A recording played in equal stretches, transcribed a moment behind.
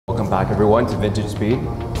back everyone to Vintage Speed.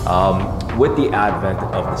 With the advent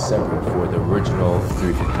of the Sebring for the original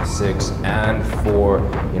 356 and for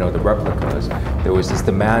the replicas, there was this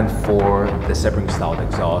demand for the Sebring styled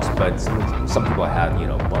exhaust, but some people had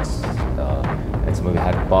busts, and some of you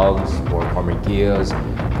had bugs or Karmann Ghias.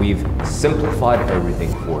 We've simplified everything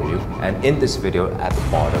for you, and in this video at the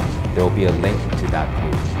bottom there will be a link to that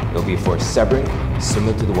page. It'll be for Sebring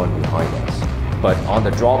similar to the one behind us, but on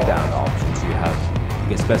the drop down options you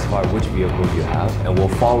can specify which vehicle you have, and we'll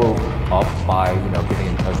follow up by getting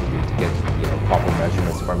in touch with you to get proper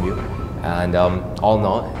measurements from you. And all in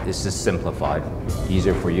all, this is simplified,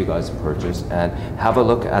 easier for you guys to purchase. And have a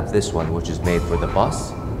look at this one, which is made for the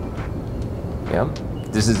bus. Yeah,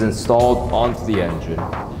 this is installed onto the engine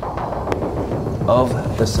of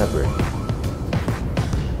the Sebring.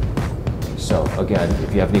 So again,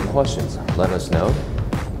 if you have any questions, let us know.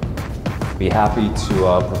 Be happy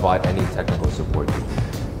to provide any technical support.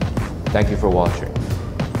 Thank you for watching.